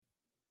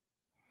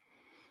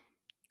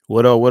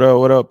What up, what up,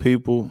 what up,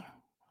 people?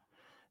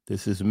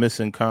 This is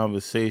Missing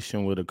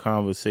Conversation where the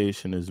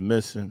conversation is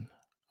missing.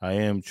 I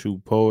am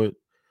True Poet.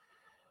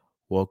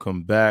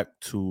 Welcome back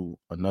to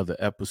another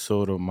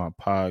episode of my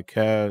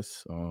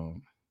podcast.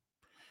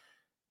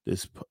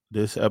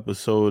 This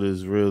episode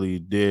is really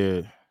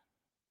dear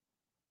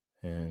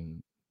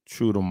and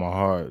true to my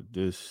heart.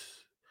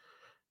 This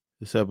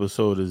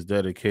episode is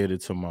dedicated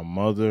to my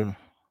mother.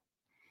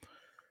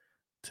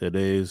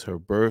 Today is her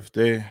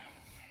birthday.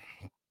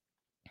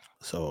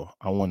 So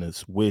I want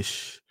to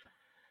wish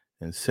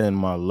and send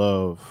my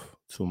love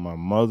to my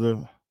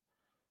mother.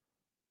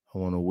 I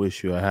want to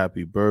wish you a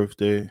happy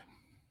birthday,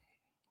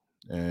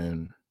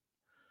 and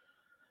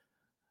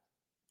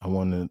I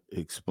want to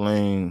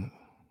explain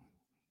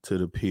to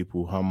the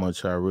people how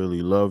much I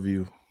really love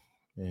you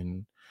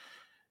and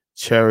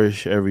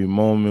cherish every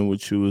moment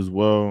with you as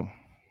well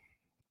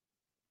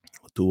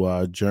through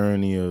our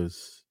journey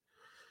as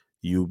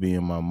you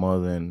being my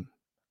mother and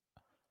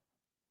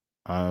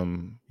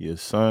I'm your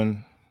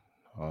son.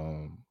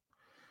 Um,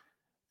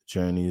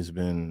 Journey has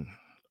been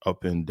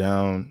up and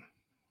down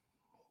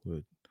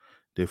with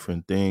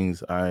different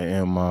things. I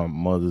am my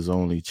mother's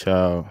only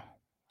child.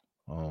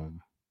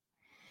 Um,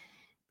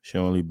 she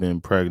only been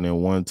pregnant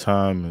one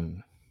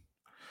time,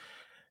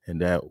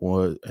 and that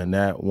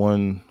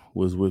one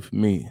was with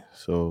me.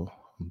 So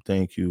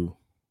thank you.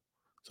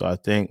 So I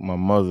thank my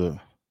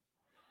mother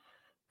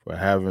for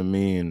having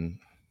me, and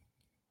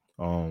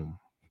um,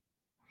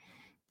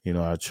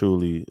 I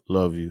truly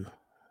love you.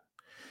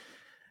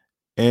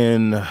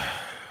 And I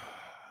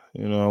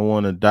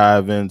want to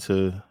dive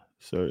into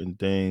certain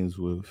things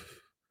with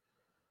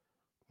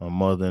my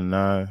mother and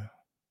I.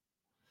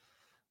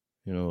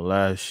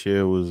 Last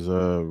year was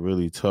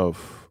really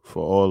tough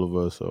for all of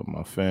us,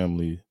 my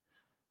family.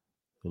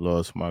 I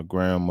lost my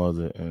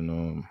grandmother,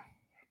 and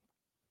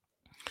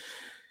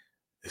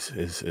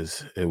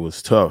it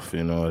was tough.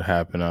 It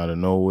happened out of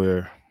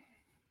nowhere,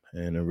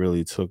 and it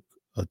really took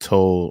a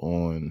toll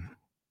on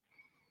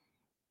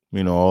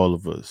all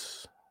of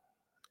us.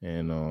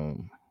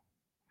 And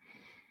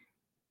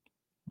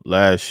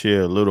last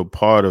year, a little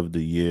part of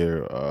the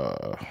year,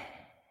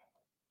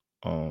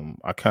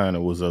 I kind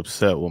of was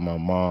upset with my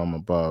mom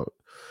about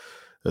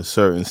a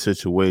certain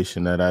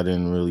situation that I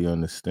didn't really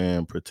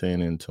understand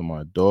pertaining to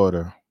my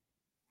daughter.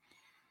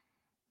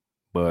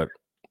 But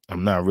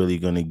I'm not really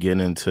gonna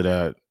get into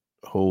that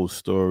whole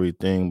story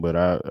thing. But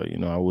I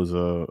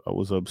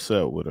was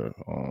upset with her.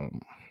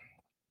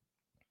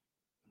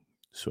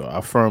 So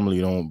I firmly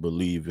don't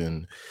believe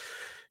in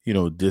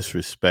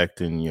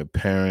disrespecting your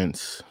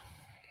parents.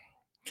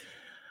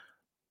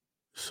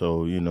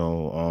 So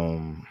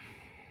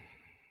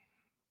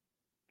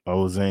I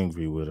was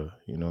angry with her.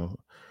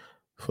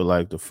 For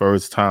like the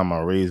first time I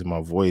raised my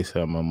voice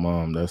at my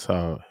mom. That's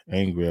how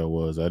angry I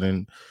was. I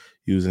didn't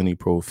use any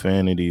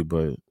profanity,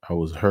 but I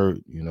was hurt.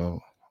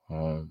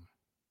 Um,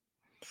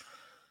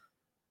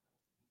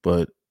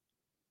 but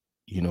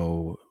you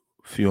know,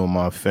 few of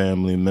my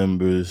family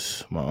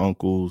members, my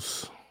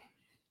uncles,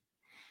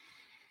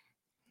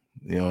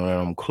 that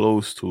I'm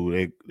close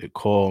to, they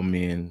called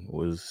me and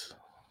was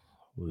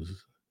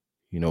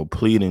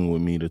pleading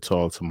with me to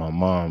talk to my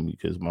mom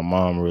because my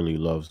mom really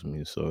loves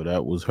me. So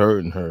that was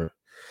hurting her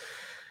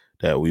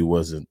that we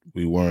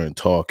weren't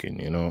talking.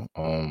 And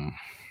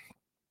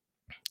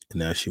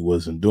that she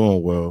wasn't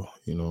doing well,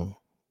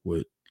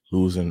 with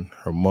losing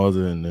her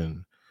mother, and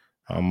then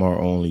I'm her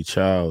only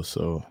child,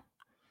 so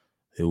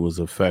it was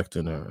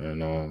affecting her.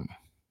 And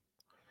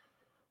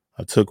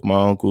I took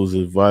my uncle's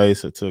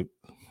advice. I took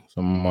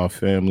some of my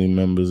family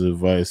members'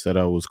 advice that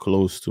I was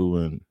close to,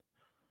 and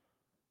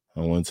I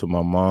went to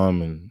my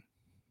mom and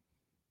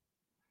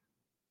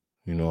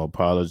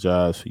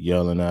apologized for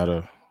yelling at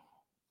her,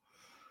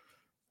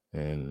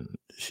 and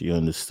she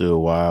understood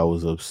why I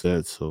was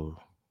upset. So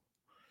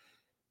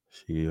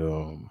she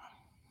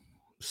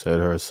said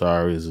her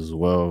sorries as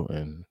well,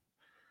 and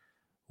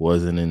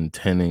wasn't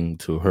intending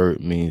to hurt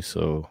me.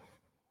 So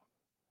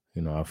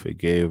I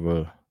forgave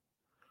her.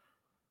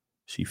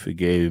 She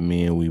forgave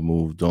me, and we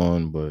moved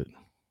on. But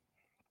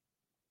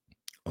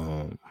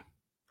um,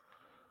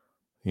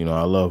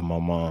 I love my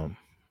mom,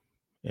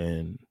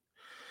 and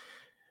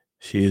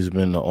she has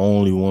been the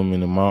only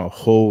woman in my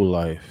whole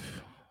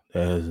life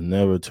that has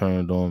never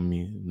turned on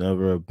me,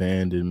 never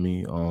abandoned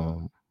me,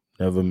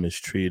 never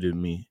mistreated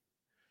me,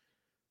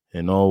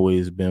 and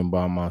always been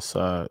by my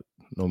side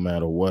no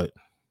matter what.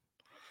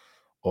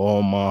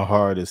 All my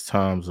hardest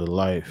times of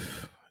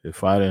life,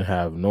 if I didn't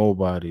have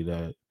nobody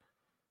that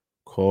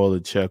called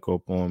to check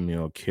up on me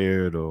or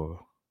cared, or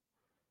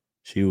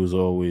she was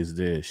always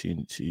there.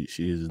 She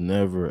has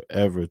never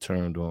ever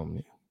turned on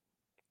me.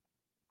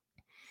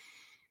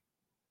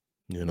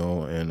 And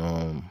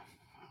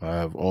I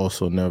have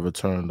also never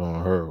turned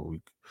on her.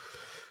 We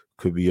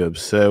could be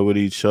upset with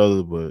each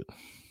other, but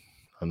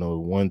I know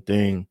one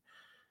thing,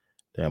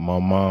 that my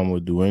mom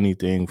would do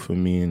anything for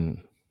me and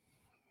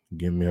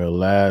give me her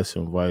last,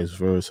 and vice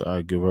versa.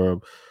 I give her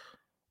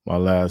my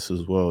last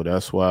as well.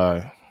 That's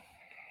why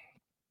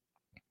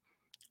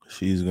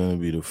she's gonna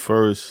be the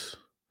first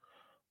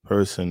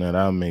person that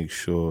I make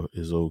sure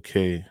is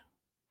okay,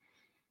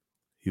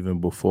 even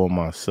before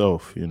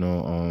myself.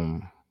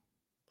 I'm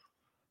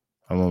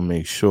gonna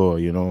make sure.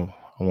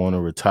 I want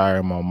to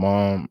retire my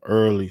mom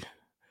early.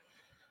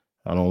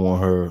 I don't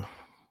want her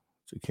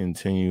to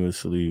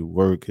continuously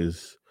work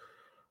as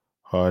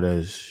hard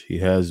as she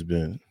has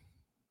been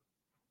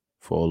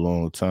for a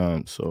long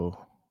time. So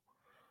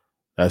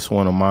that's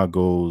one of my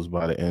goals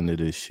by the end of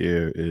this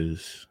year,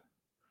 is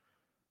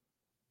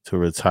to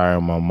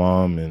retire my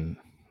mom and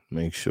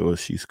make sure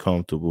she's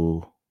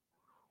comfortable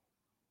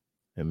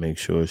and make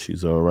sure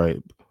she's all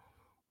right.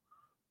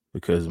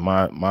 Because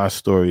my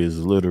story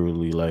is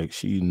literally like,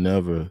 she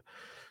never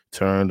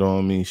turned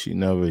on me. She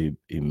never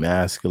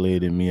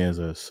emasculated me as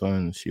her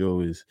son. She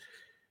always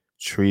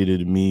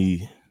treated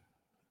me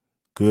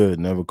good,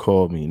 never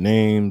called me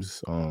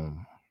names,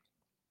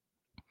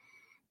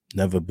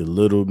 never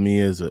belittled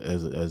me as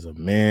a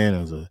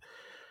man,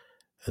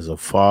 as a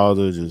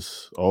father.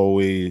 Just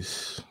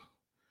always,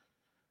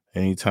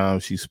 anytime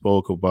she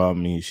spoke about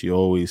me, she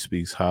always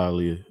speaks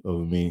highly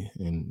of me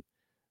in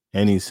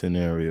any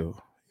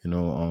scenario.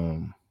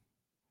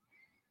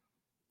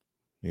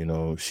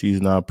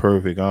 She's not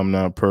perfect, I'm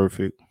not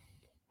perfect,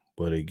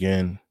 but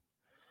again,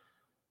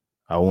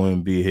 I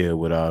wouldn't be here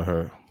without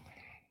her.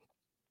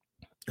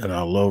 And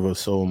I love her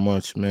so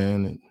much,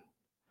 man. And,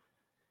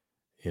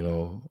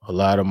 a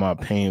lot of my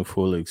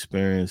painful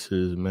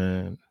experiences,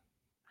 man,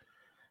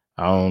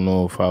 I don't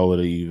know if I would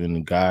have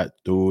even got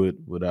through it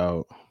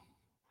without,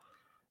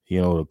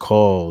 the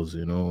calls,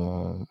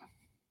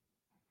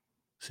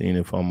 seeing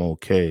if I'm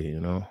okay,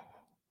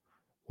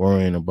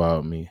 worrying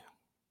about me.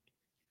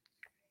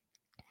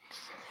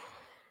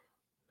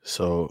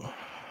 So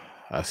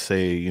I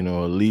say, at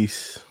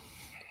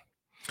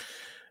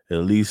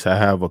least I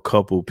have a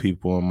couple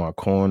people in my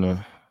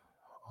corner.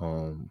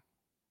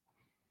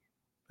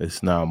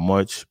 It's not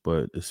much,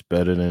 but it's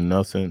better than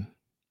nothing.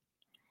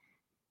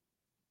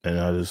 And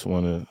I just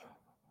want to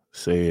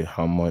say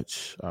how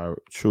much I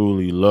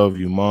truly love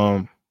you,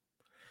 Mom.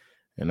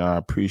 And I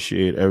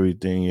appreciate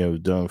everything you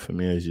have done for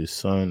me as your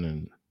son.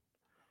 And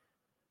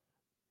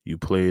you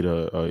played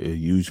a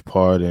huge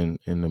part in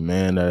the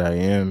man that I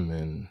am,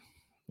 and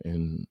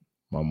in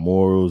my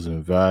morals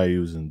and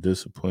values and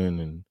discipline,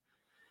 and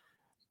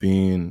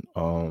being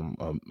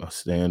a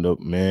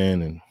stand-up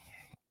man, and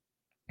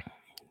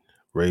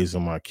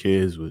raising my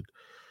kids with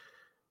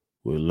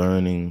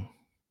learning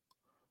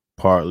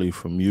partly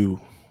from you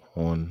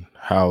on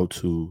how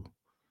to,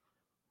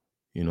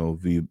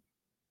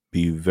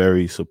 be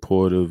very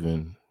supportive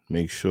and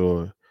make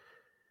sure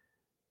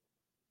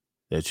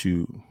that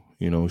you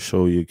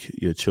show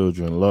your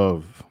children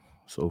love.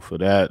 So for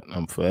that,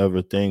 I'm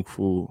forever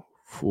thankful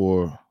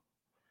for,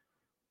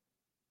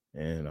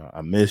 and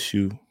I miss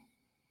you.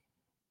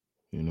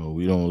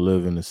 We don't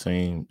live in the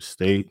same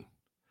state,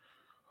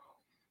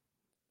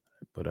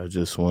 but I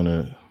just want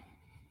to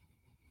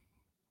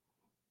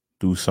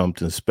do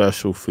something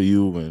special for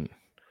you and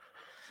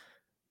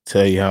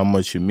tell you how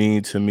much you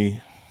mean to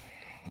me.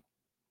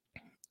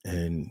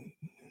 And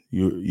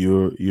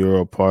you're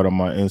a part of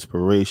my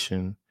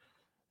inspiration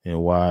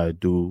and why I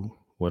do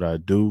what I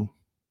do.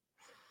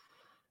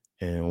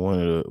 And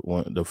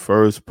the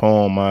first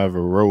poem I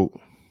ever wrote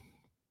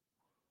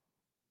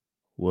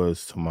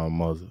was to my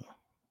mother.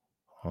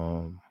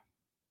 Um,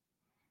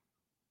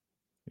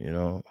 you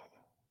know,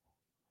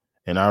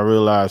 and I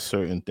realized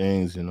certain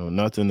things,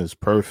 nothing is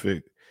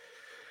perfect,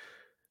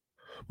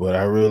 but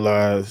I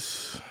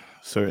realized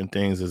certain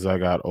things as I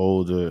got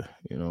older.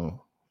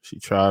 She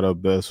tried her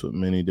best with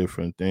many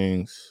different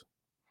things.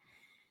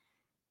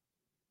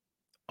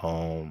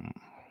 I'm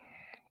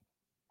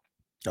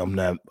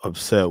not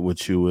upset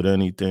with you with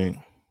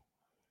anything.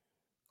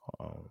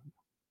 Um,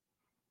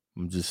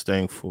 I'm just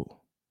thankful.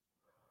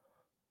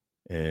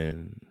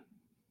 And,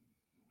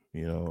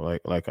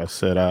 like I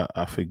said,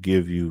 I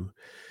forgive you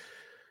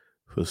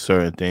for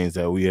certain things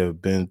that we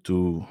have been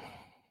through.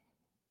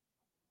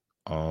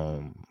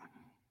 Um,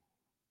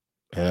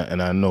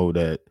 and I know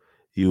that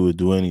you would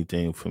do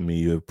anything for me.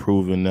 You have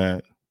proven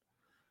that.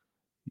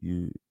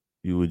 You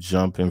you would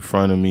jump in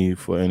front of me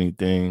for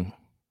anything.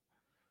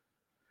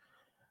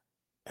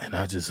 And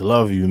I just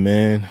love you,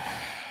 man.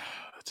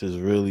 I just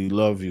really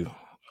love you.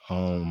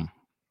 And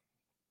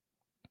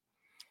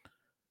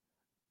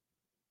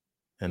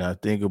I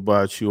think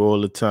about you all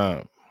the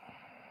time.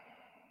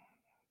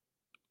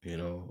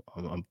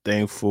 I'm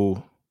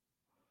thankful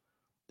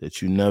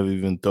that you never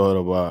even thought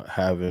about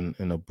having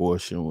an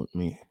abortion with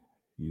me.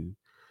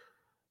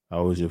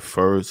 I was your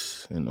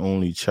first and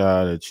only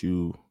child that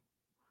you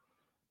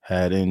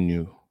had in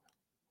you.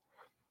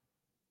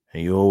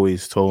 And you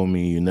always told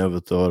me you never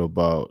thought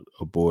about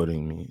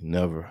aborting me,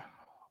 never.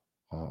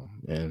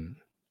 And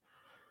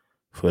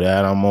for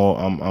that, I'm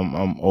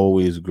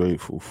always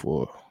grateful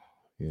for,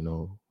 you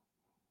know.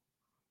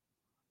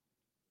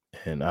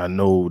 And I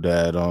know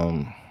that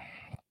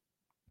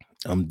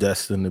I'm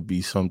destined to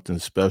be something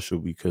special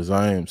because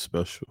I am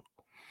special.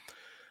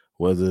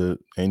 Whether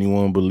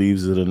anyone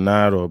believes it or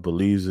not, or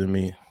believes in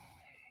me,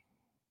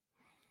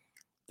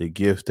 the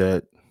gift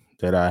that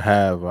that I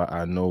have,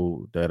 I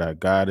know that I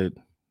got it.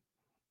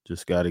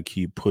 Just got to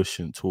keep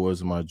pushing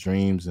towards my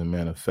dreams and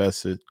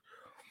manifest it.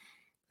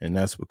 And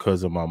that's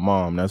because of my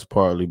mom. That's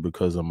partly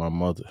because of my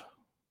mother.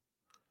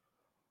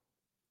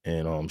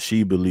 And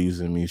she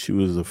believes in me. She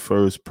was the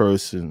first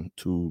person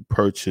to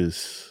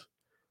purchase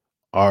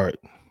art.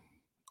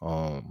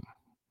 Um,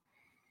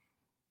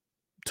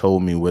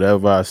 Told me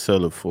whatever I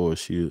sell it for,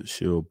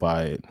 she'll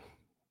buy it.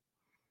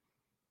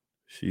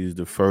 She's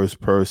the first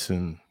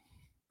person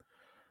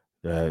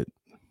that,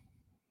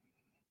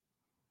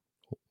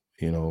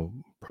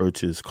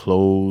 purchase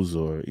clothes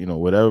or,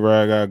 whatever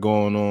I got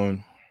going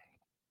on.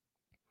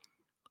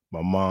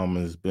 My mom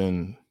has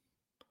been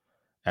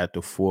at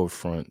the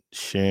forefront,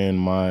 sharing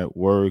my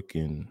work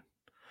and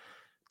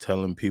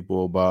telling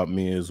people about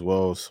me as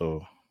well.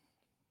 So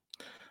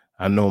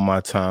I know my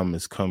time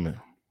is coming.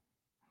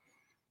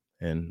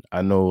 And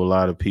I know a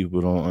lot of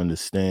people don't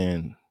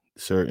understand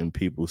certain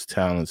people's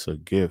talents or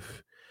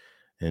gift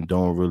and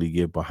don't really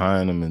get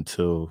behind them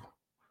until,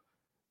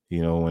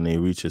 when they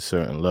reach a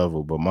certain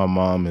level. But my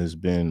mom has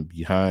been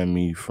behind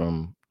me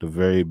from the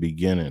very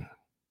beginning,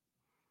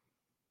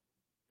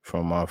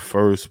 from my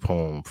first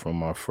poem, from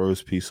my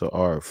first piece of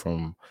art,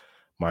 from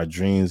my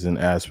dreams and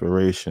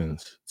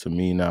aspirations to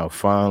me now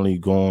finally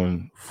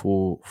going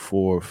full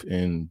forth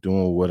and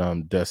doing what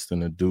I'm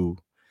destined to do.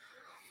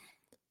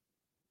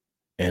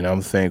 And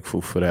I'm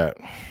thankful for that.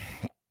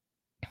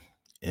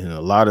 And a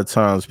lot of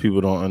times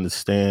people don't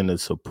understand that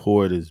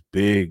support is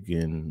big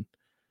in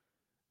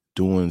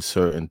doing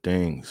certain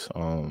things.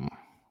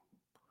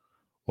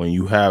 When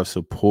you have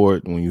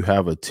support, when you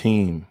have a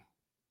team,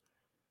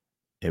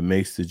 it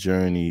makes the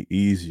journey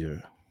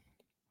easier.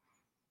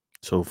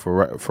 So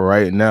for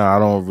right now, I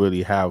don't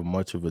really have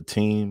much of a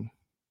team.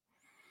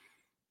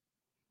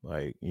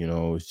 Like,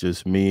 it's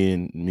just me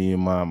and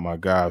my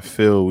guy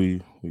Phil.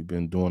 We've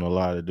been doing a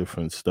lot of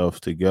different stuff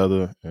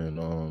together,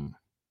 and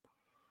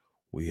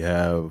we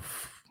have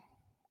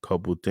a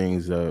couple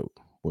things that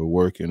we're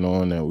working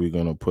on that we're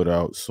gonna put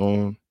out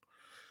soon.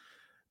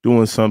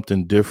 Doing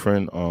something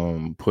different,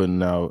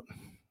 putting out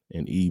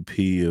an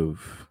EP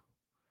of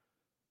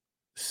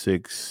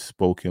 6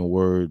 spoken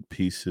word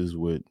pieces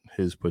with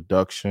his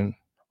production.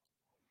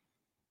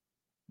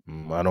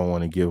 I don't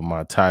want to give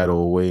my title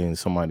away and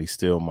somebody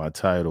steal my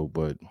title,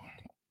 but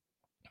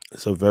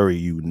it's a very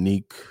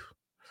unique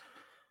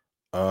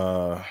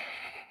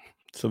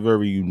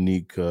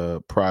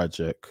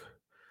project.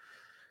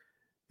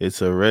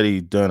 It's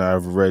already done.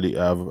 I've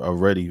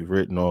already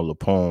written all the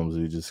poems.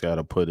 We just got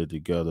to put it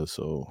together.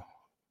 So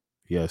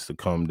he has to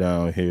come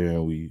down here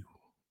and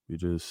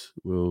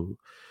we'll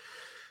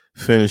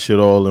finish it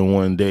all in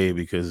one day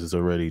because it's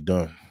already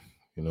done.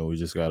 We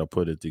just got to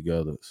put it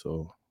together.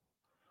 So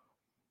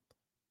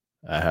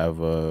I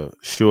have a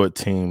short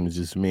team,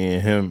 just me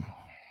and him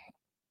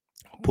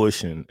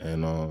pushing,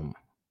 and I've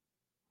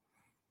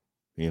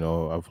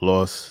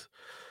lost,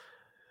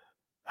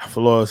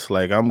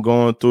 like, I'm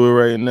going through it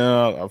right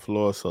now. I've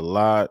lost a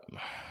lot,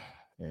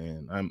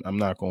 and I'm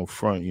not gonna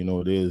front.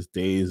 There's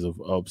days of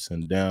ups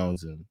and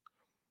downs, and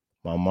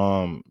my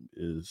mom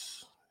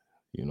is,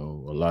 a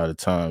lot of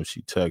times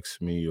she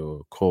texts me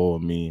or call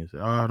me and say,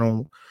 "Oh, I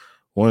don't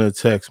want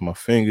to text. My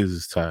fingers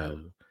is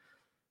tired.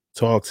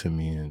 Talk to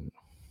me," and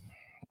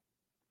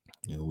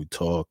we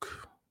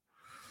talk,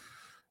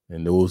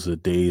 and those are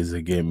days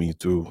that get me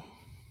through.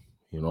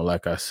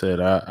 Like I said,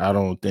 I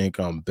don't think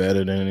I'm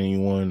better than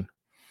anyone.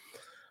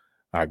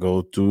 I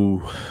go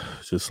through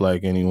just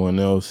like anyone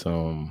else.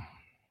 And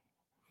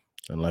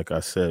like I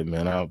said,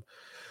 man, I've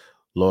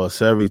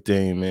lost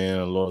everything, man.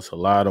 I lost a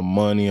lot of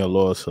money. I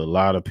lost a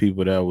lot of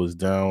people that was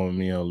down with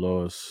me. I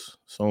lost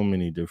so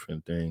many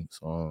different things.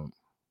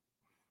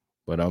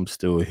 But I'm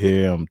still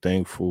here. I'm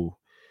thankful.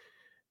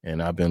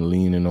 And I've been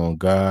leaning on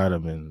God.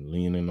 I've been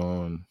leaning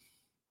on,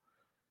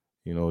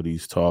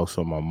 these talks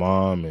with my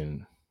mom,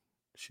 and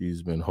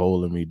she's been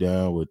holding me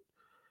down with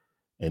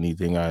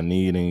anything I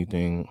need,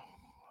 anything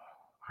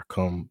I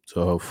come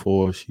to her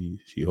for. She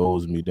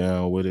holds me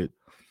down with it.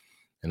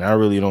 And I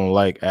really don't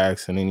like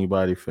asking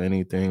anybody for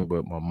anything,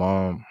 but my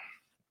mom,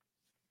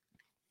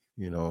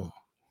 no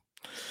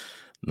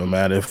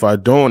matter if I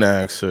don't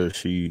ask her,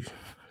 she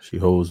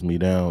holds me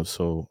down.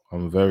 So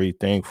I'm very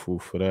thankful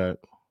for that.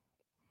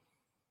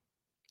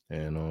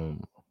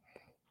 And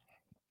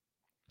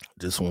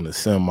just want to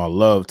send my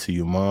love to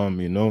you, Mom.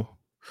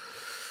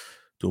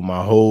 Through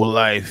my whole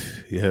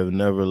life, you have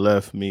never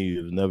left me.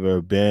 You've never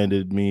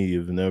abandoned me.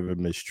 You've never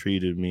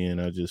mistreated me. And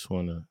I just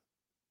want to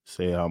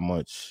say how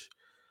much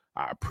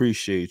I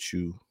appreciate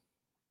you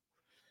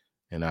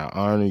and I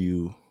honor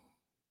you.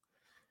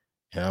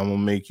 And I'm going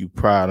to make you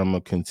proud. I'm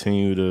going to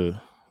continue to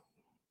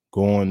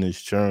go on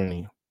this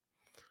journey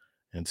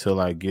until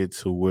I get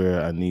to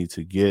where I need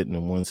to get.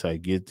 And once I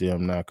get there,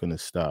 I'm not going to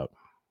stop.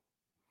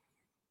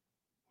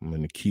 I'm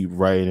going to keep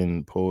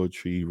writing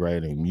poetry,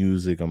 writing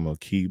music. I'm going to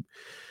keep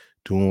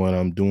doing what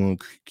I'm doing,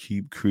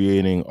 keep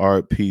creating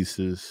art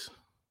pieces.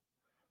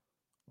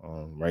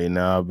 Right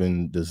now, I've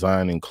been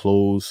designing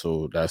clothes,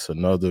 so that's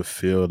another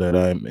field that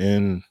I'm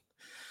in.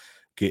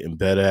 getting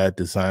better at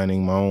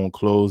designing my own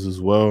clothes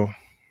as well.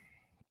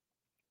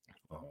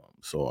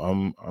 So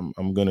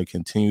I'm gonna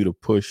continue to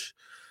push.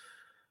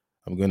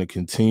 I'm gonna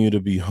continue to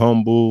be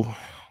humble,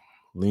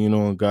 lean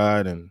on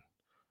God, and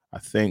I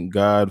thank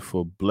God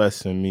for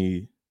blessing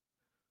me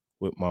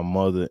with my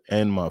mother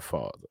and my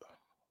father.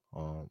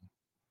 Um,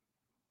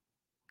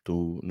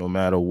 through no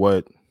matter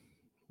what,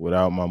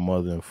 without my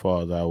mother and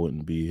father, I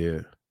wouldn't be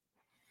here.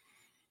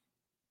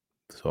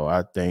 So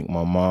I thank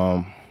my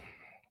mom,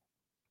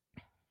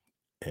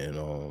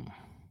 and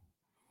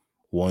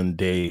one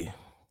day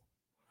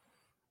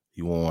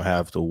you won't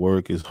have to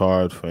work as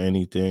hard for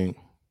anything,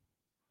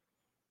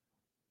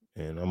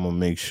 and I'm gonna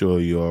make sure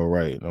you're all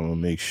right. I'm gonna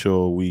make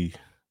sure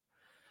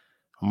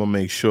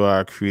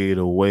I create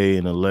a way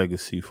and a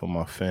legacy for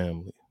my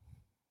family.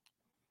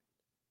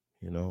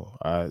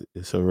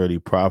 It's already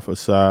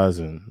prophesized,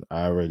 and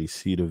I already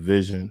see the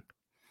vision.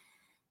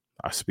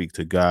 I speak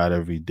to God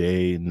every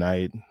day,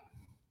 night,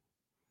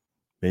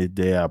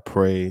 midday. I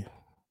pray.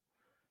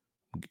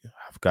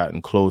 I've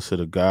gotten closer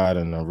to God,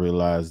 and I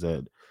realize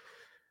that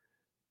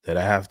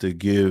I have to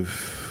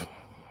give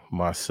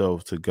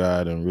myself to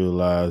God and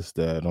realize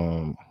that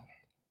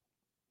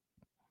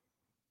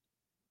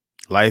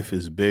life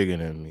is bigger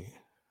than me.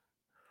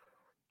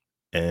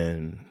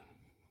 And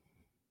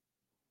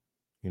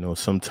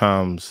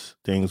sometimes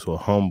things will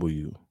humble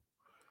you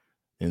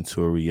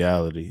into a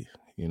reality.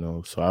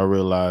 So I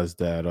realized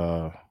that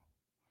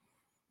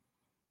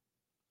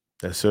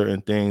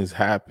certain things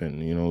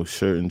happen.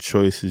 Certain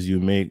choices you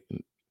make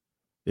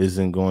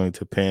isn't going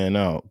to pan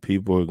out.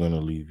 People are going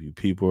to leave you.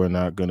 People are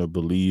not going to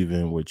believe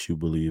in what you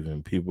believe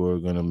in. People are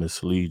going to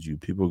mislead you.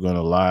 People are going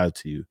to lie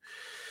to you.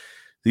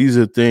 These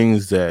are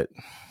things that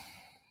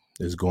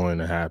is going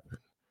to happen.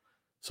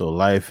 So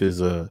life is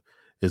an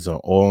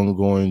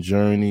ongoing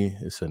journey.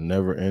 It's a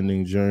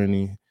never-ending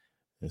journey.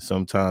 And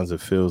sometimes it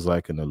feels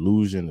like an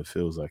illusion. It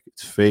feels like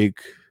it's fake.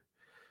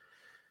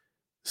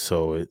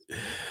 So it's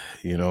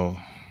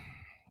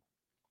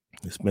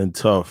been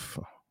tough.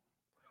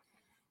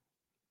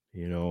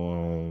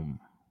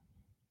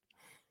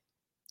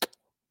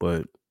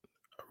 But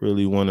I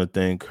really want to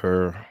thank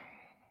her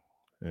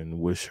and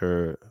wish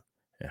her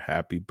a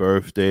happy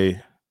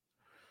birthday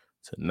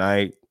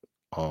tonight.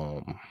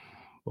 I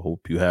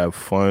hope you have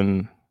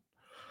fun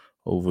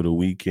over the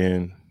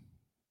weekend.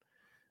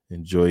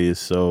 Enjoy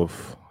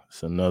yourself.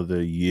 It's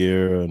another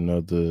year,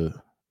 another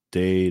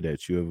day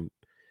that you have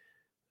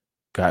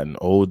gotten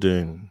older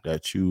and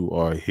that you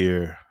are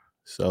here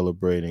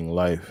celebrating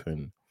life.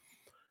 And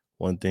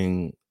one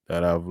thing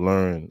that I've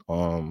learned,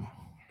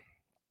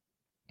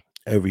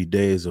 every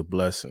day is a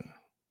blessing.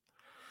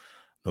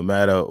 No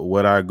matter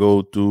what I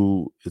go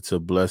through, it's a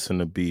blessing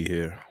to be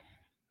here.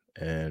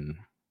 And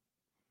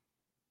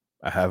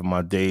I have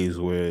my days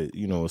where,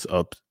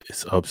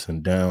 it's ups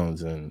and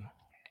downs, and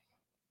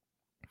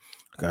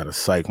I gotta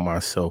psych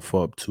myself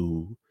up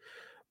to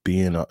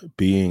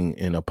being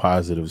in a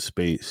positive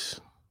space.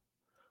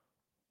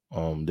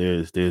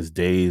 There's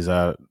days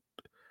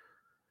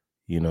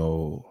you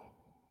know,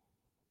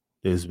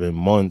 there's been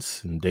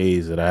months and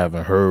days that I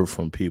haven't heard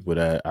from people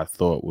that I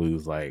thought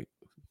was like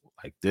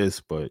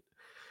this, but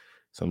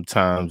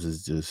sometimes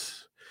it's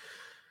just,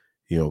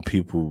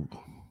 people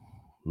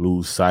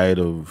lose sight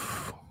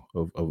of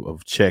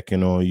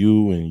checking on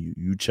you, and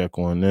you check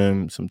on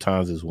them.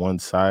 Sometimes it's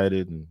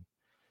one-sided, and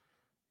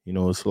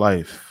it's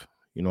life.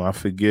 I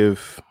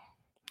forgive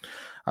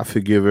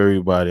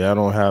everybody. I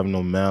don't have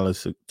no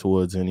malice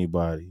towards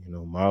anybody.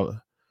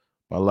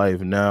 My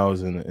life now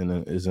is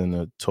in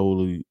a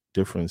totally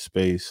different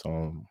space.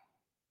 I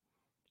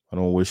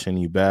don't wish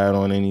any bad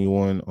on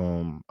anyone.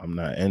 I'm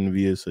not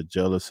envious or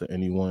jealous of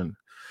anyone.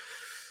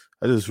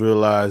 I just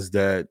realized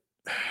that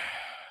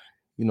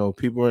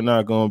people are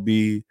not going to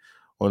be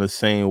on the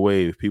same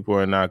wave. People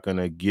are not going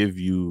to give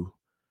you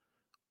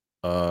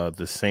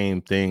the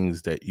same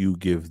things that you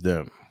give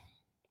them.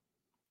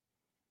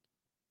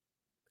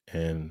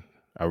 And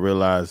I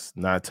realized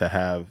not to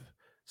have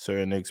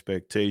certain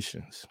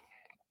expectations.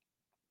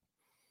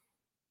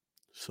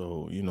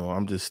 So,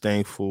 I'm just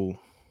thankful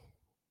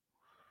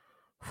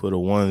for the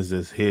ones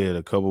that's here,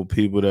 the couple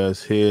people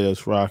that's here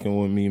that's rocking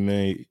with me,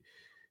 man.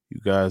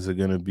 You guys are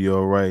gonna be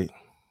all right.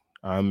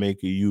 I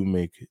make it, you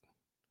make it.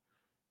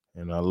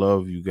 And I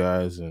love you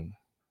guys, and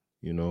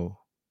you know,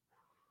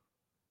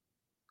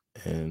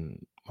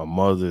 and my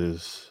mother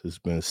has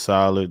been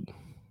solid,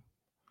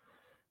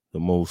 the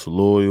most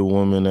loyal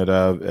woman that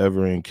I've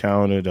ever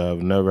encountered.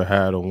 I've never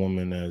had a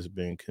woman that's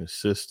been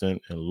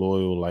consistent and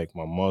loyal like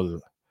my mother,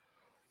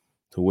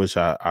 to which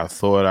I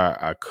thought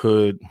I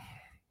could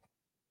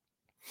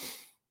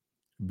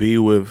be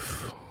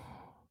with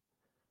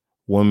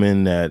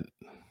women that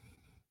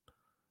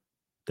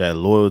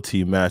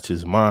loyalty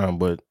matches mine,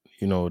 but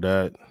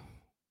that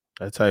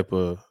that type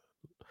of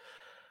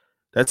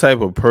that type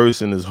of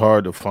person is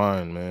hard to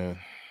find, man.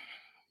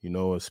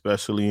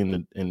 Especially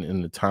in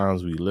the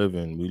times we live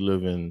in. We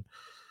live in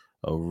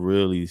a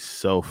really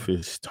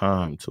selfish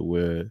time, to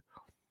where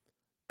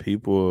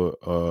people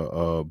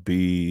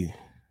be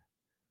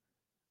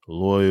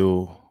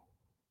loyal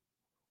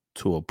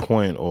to a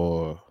point,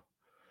 or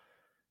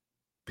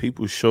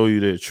people show you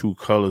their true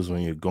colors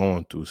when you're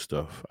going through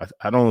stuff.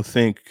 I don't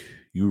think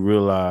you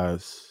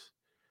realize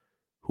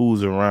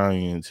who's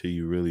around you until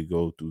you really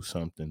go through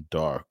something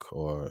dark,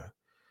 or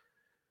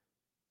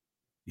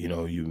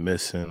you're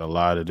missing a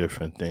lot of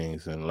different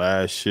things. And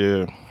last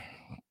year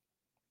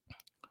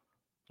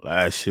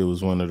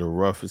was one of the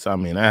roughest. I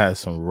mean, I had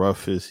some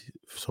rough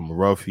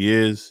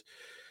years,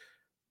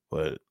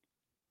 but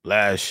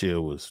last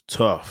year was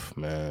tough,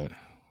 man.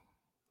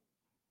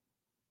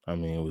 I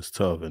mean, it was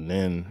tough. And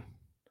then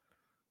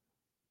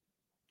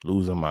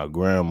losing my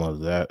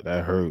grandmother,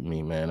 that hurt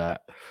me, man.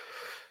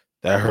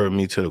 That hurt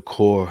me to the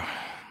core.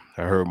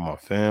 That hurt my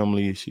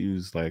family. She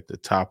was like the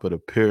top of the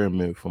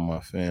pyramid for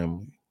my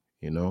family,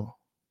 you know?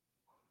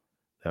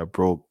 I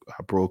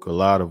broke a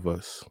lot of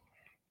us.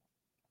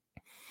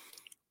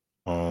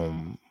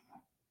 And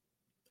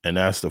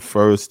that's the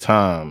first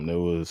time. There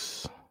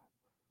was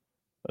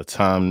a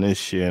time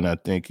this year, and I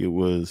think it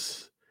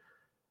was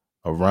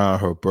around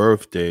her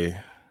birthday.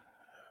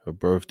 Her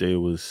birthday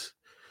was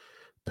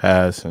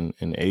passed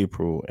in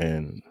April,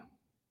 and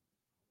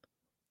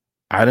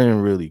I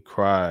didn't really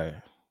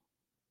cry.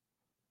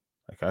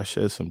 Like, I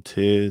shed some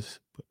tears,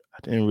 but I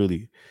didn't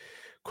really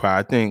cry.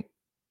 I think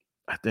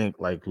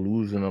like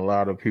losing a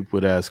lot of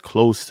people that's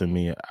close to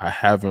me, I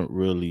haven't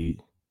really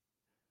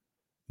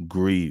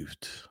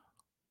grieved.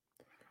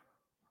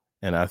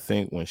 And I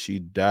think when she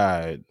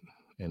died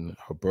and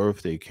her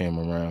birthday came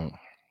around,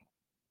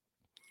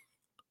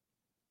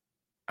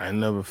 I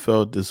never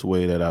felt this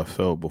way that I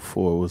felt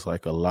before. It was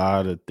like a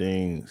lot of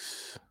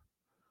things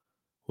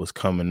was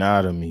coming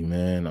out of me,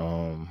 man.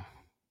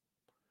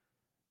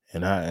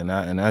 And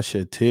I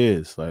shed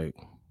tears. Like,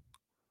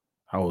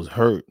 I was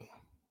hurt.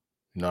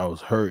 I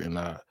was hurt,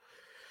 and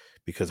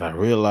because I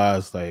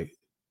realized, like,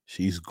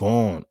 she's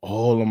gone.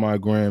 All of my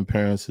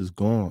grandparents is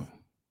gone.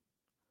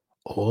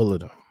 All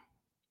of them.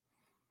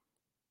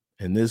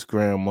 And this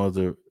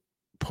grandmother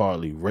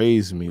partly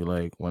raised me.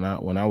 Like, when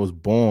I was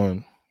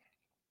born,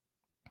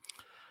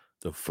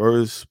 the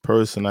first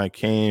person I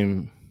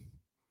came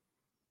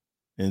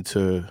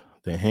into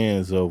the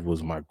hands of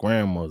was my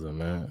grandmother,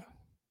 man.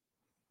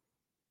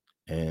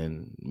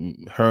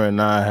 And her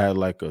and I had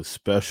like a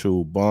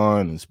special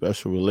bond and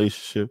special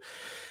relationship.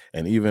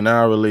 And even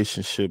our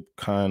relationship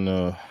kind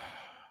of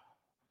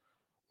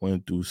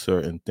went through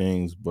certain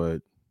things,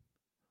 but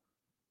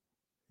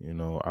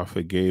I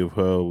forgave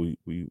her.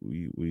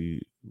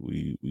 We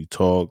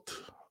talked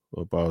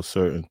about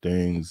certain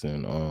things,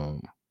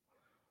 and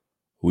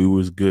we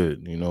was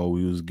good.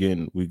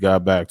 We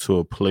got back to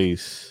a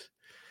place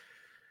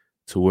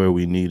to where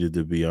we needed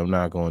to be. I'm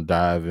not gonna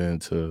dive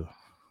into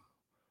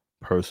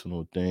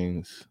personal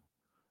things,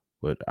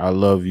 but I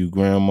love you,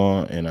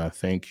 Grandma, and I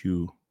thank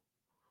you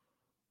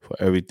for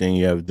everything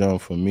you have done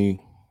for me.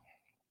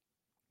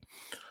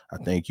 I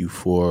thank you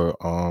for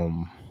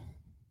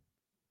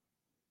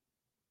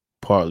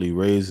partly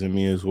raising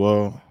me as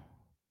well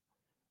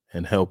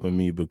and helping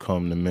me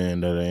become the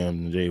man that I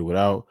am today.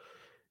 Without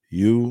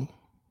you,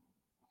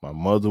 my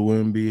mother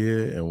wouldn't be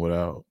here, and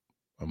without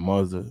my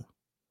mother,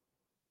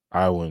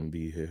 I wouldn't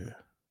be here.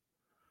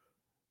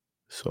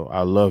 So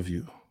I love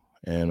you,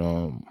 and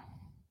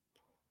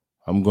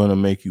I'm gonna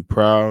make you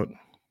proud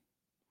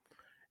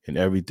in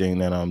everything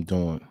that I'm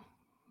doing.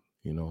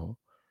 You know,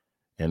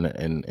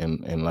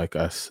 and like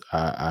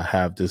I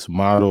have this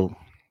motto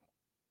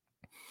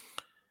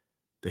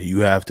that you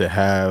have to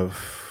have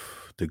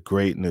the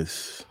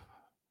greatness,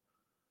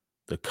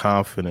 the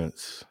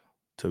confidence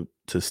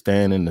to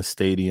stand in the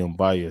stadium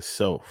by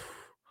yourself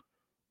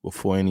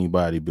before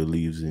anybody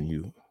believes in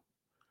you.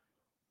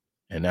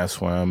 And that's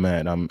where I'm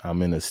at. I'm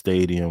in a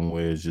stadium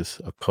where it's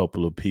just a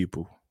couple of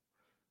people.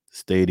 The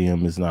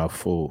stadium is not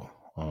full.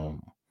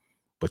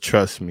 But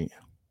trust me,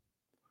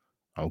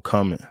 I'm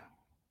coming.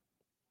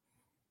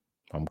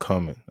 I'm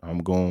coming. I'm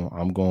going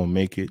to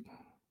make it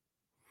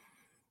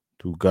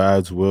through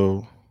God's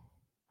will.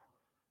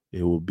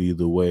 It will be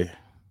the way.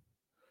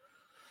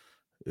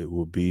 It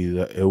will be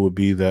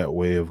that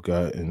way of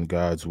God in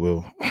God's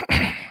will.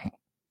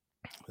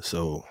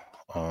 So,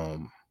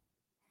 I'm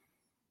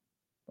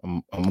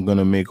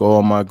gonna make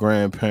all my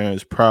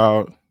grandparents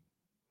proud.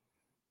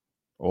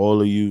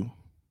 All of you.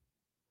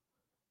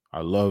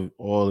 I love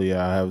all of you.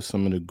 I have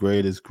some of the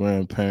greatest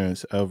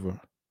grandparents ever.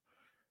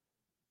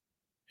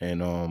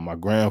 And my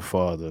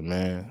grandfather,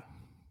 man.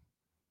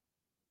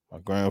 My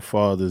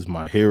grandfather is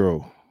my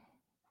hero.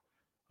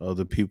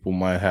 Other people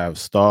might have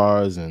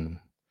stars and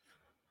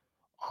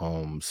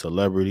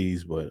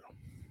celebrities, but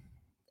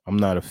I'm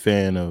not a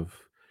fan of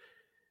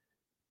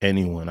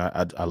anyone.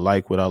 I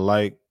like what I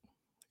like.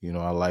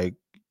 I like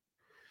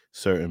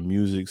certain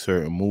music,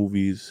 certain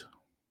movies,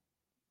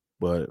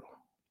 but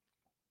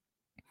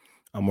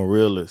I'm a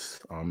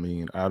realist. I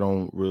mean, I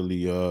don't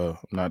really I'm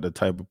not the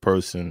type of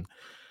person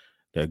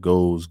that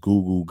goes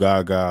Google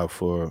Gaga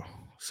for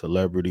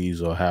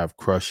celebrities or have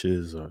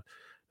crushes, or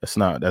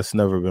that's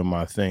never been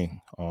my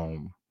thing.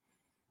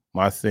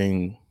 My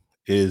thing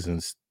is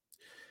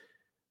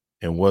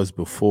and was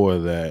before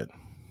that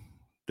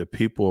the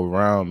people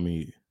around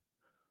me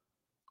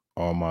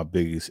are my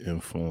biggest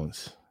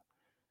influence.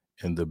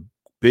 And the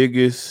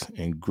biggest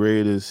and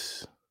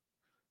greatest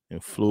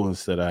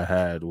influence that I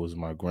had was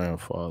my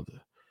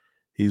grandfather.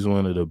 He's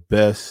one of the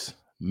best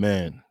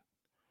men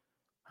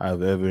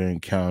I've ever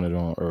encountered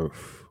on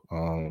earth.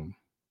 And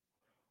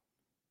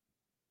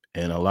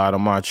a lot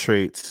of my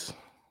traits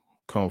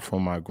come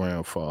from my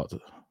grandfather.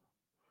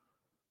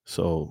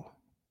 So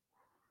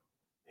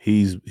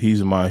he's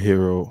my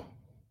hero.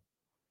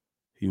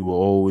 He will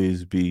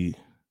always be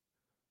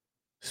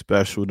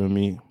special to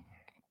me.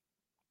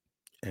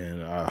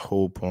 And I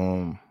hope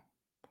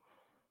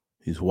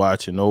he's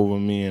watching over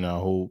me, and I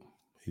hope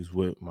he's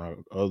with my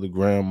other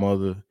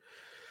grandmother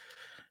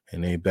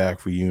and they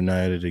back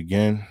reunited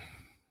again.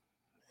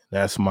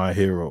 That's my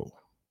hero.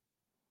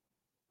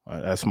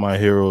 That's my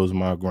hero is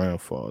my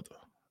grandfather.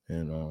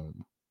 And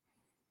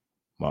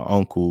my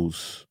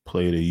uncles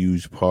played a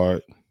huge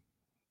part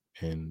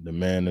in the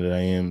man that I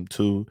am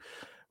too.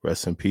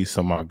 Rest in peace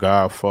on my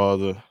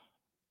godfather.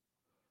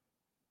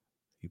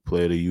 He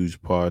played a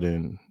huge part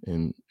in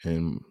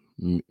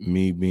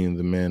me being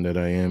the man that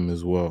I am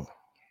as well.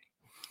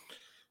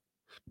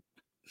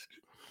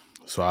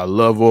 So I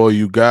love all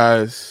you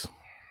guys.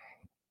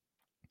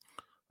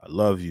 I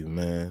love you,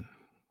 man.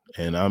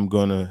 And I'm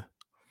gonna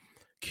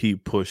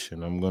keep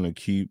pushing. I'm gonna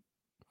keep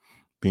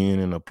being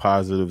in a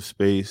positive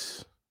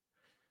space.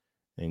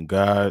 And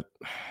God,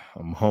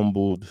 I'm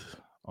humbled.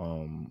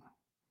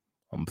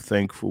 I'm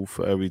thankful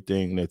for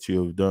everything that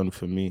you have done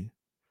for me.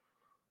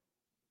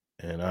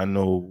 And I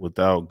know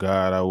without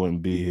God, I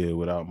wouldn't be here.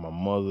 Without my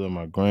mother,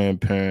 my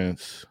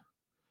grandparents,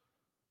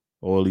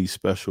 all these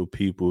special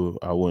people,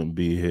 I wouldn't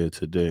be here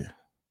today.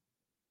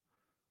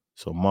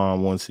 So,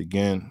 Mom, once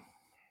again,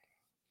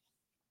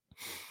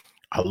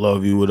 I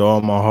love you with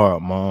all my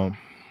heart, Mom.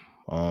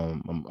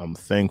 I'm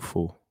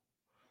thankful.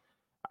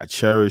 I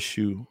cherish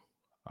you.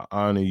 I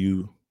honor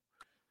you.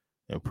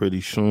 And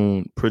pretty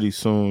soon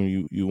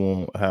you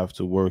won't have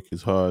to work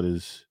as hard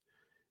as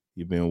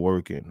you've been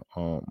working.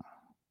 I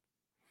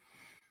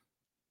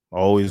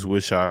always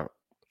wish I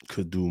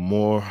could do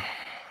more.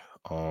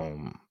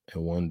 And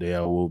one day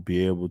I will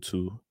be able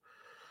to.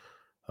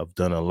 I've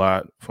done a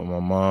lot for my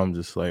mom,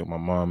 just like my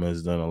mom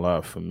has done a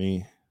lot for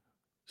me.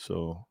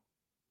 So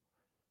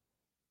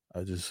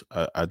I just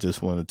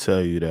want to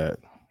tell you that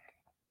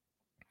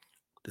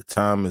the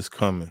time is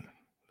coming.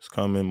 It's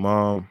coming,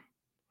 Mom.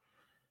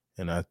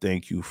 And I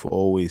thank you for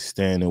always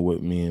standing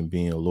with me and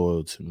being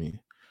loyal to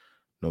me.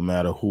 No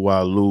matter who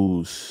I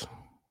lose,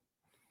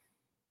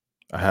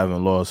 I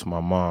haven't lost my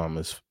mom,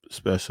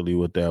 especially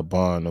with that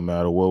bond. No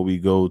matter what we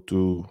go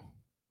through,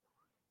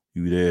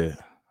 you there.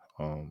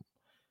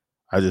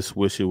 I just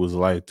wish it was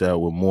like that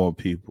with more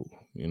people.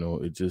 You know,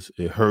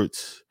 it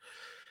hurts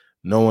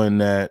knowing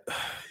that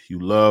you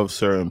love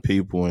certain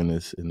people and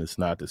it's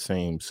not the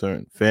same.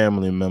 Certain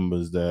family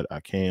members that I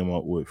came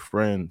up with,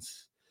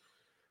 friends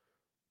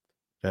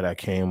that I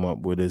came up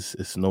with,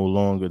 it's no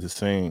longer the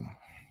same.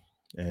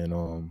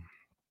 And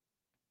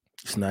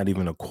it's not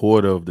even a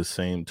quarter of the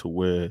same to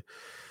where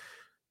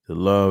the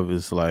love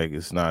is like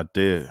it's not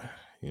there,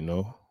 you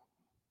know.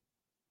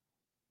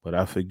 But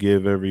I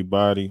forgive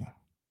everybody.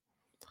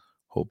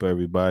 Hope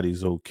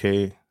everybody's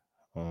okay.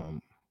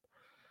 Um,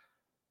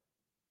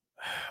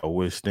 I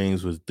wish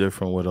things was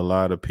different with a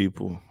lot of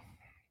people,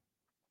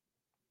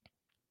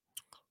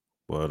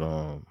 but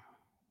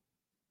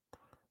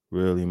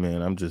really,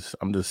 man, I'm just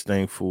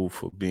thankful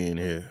for being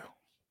here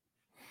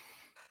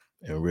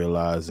and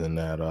realizing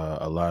that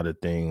a lot of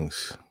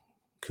things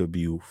could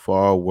be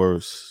far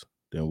worse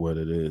than what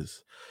it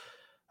is.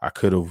 I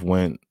could have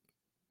went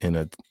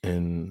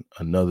in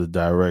another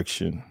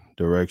direction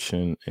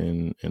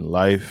in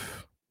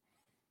life.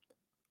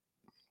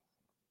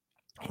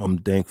 I'm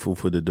thankful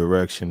for the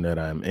direction that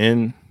I'm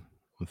in.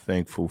 I'm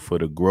thankful for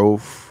the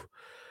growth,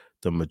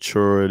 the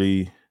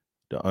maturity,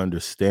 the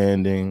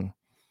understanding.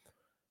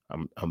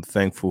 I'm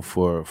thankful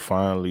for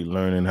finally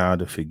learning how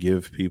to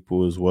forgive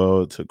people as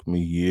well. It took me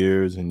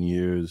years and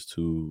years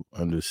to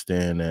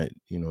understand that,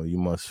 you know, you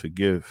must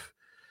forgive.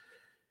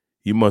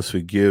 You must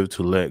forgive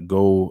to let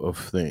go of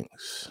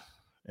things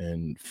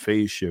and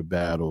face your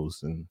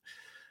battles and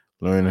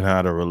learning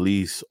how to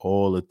release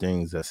all the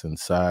things that's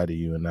inside of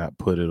you and not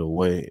put it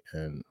away.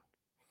 And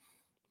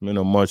I'm in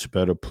a much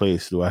better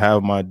place. Do I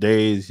have my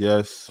days?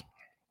 Yes.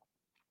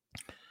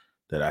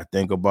 That I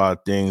think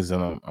about things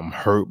and I'm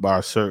hurt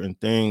by certain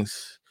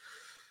things,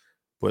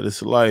 but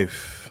it's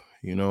life,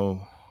 you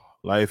know.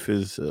 Life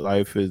is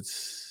life.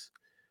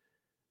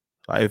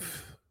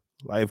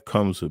 Life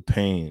comes with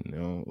pain, you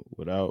know.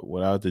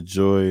 Without the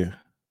joy,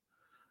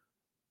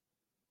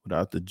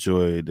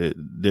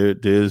 that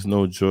there's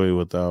no joy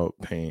without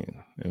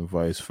pain, and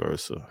vice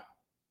versa.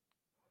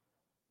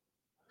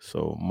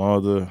 So,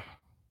 Mother,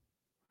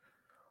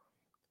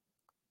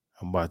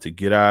 I'm about to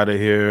get out of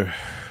here.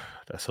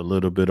 That's a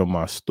little bit of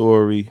my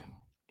story.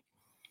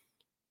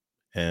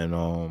 And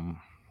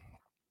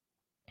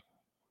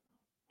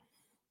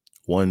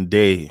one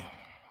day,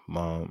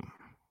 Mom,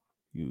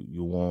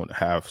 you won't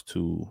have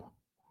to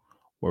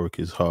work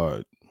as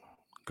hard.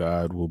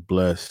 God will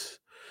bless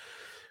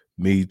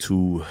me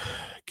to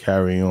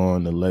carry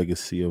on the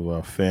legacy of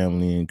our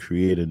family and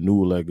create a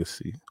new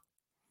legacy.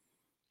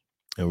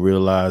 And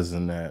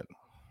realizing that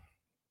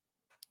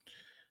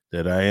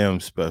I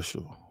am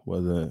special,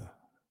 whether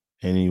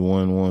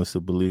anyone wants to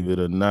believe it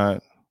or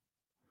not.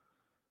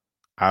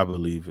 I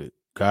believe it.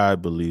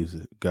 God believes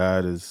it.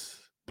 God has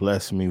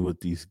blessed me with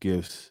these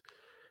gifts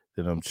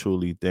that I'm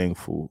truly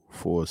thankful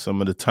for. Some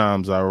of the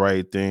times I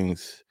write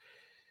things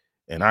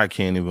and I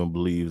can't even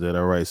believe that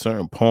I write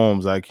certain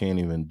poems I can't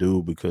even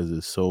do because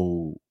it's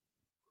so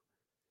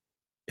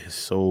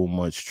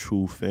much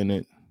truth in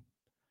it.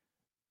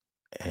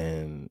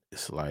 And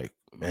it's like,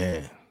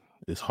 man,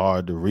 it's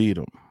hard to read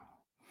them.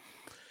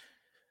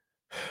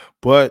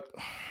 But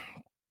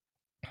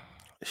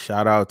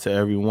shout out to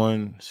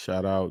everyone.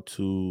 Shout out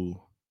to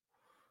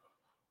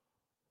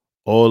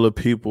all the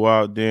people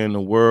out there in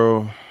the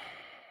world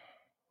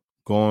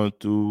going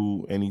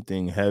through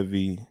anything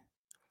heavy.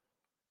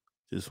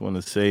 Just want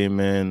to say,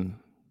 man,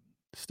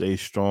 stay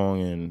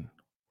strong,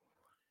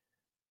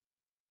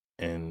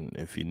 and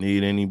if you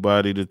need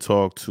anybody to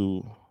talk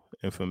to,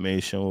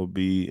 information will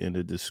be in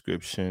the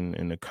description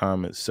in the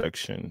comment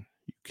section.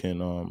 You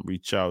can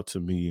reach out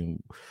to me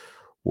and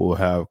we'll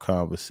have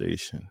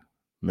conversations.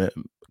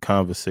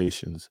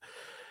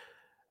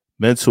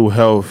 Mental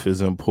health is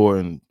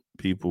important,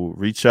 people.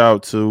 Reach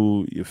out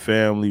to your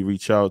family,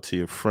 reach out to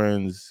your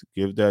friends,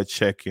 give that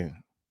check-in.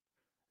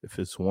 If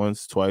it's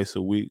once, twice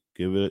a week,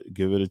 give it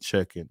a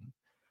check-in.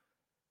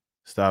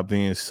 Stop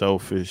being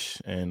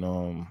selfish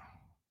and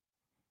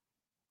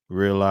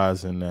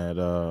realizing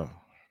that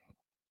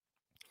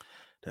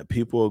that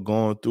people are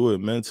going through it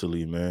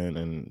mentally, man.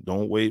 And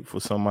don't wait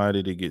for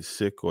somebody to get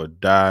sick or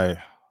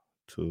die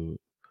to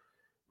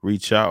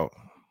reach out.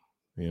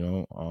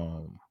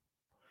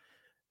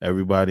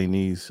 Everybody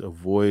needs a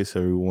voice.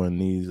 Everyone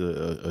needs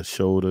a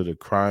shoulder to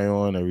cry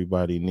on.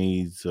 Everybody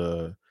needs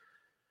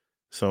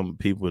some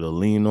people to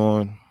lean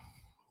on.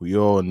 We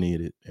all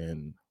need it.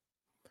 And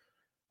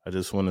I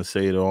just want to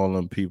say to all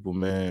them people,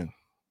 man,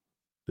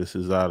 this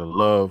is out of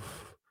love.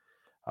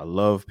 I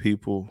love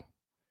people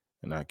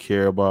and I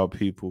care about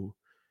people.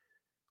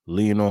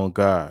 Lean on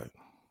God.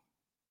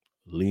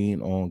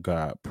 Lean on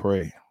God.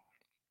 Pray.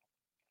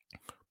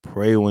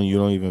 Pray when you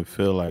don't even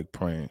feel like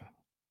praying.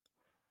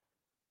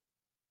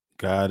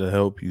 God will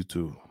help you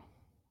through.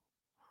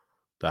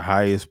 The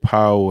highest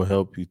power will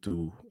help you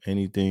through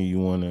anything you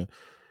wanna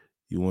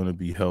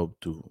be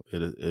helped through.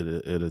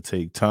 It'll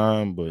take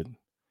time, but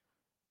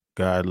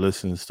God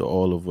listens to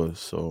all of us.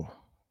 So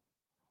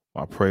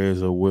my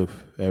prayers are with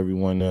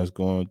everyone that's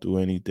going through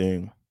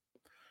anything.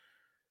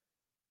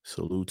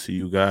 Salute to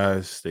you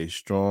guys. Stay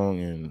strong,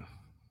 and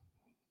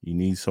you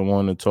need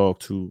someone to talk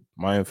to,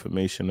 my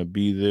information will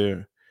be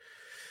there.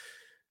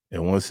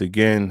 And once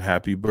again,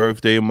 happy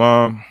birthday,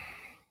 Mom.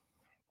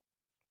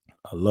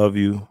 I love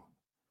you.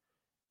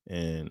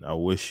 And I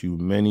wish you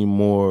many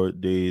more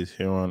days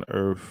here on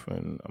earth.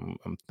 And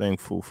I'm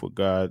thankful for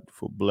God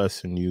for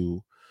blessing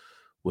you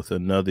with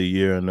another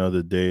year,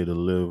 another day to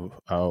live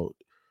out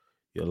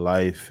your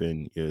life.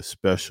 And you're a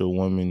special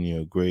woman.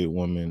 You're a great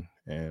woman.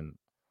 And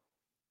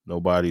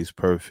nobody's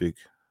perfect.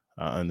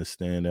 I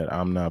understand that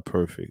I'm not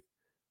perfect.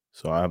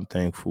 So I'm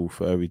thankful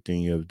for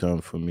everything you have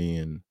done for me.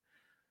 And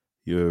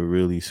you're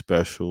really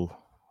special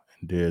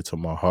and dear to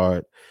my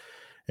heart.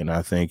 And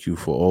I thank you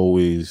for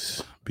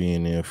always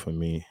being there for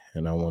me.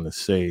 And I want to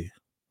say,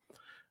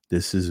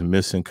 this is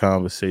Missing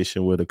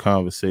Conversation, where the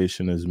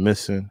conversation is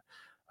missing.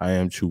 I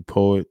am True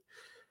Poet.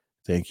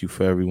 Thank you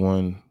for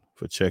everyone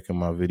for checking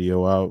my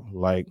video out.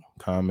 Like,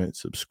 comment,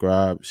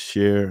 subscribe,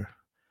 share.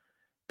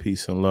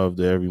 Peace and love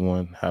to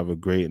everyone. Have a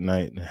great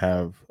night and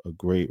have a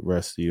great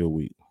rest of your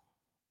week.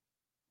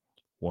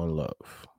 One love.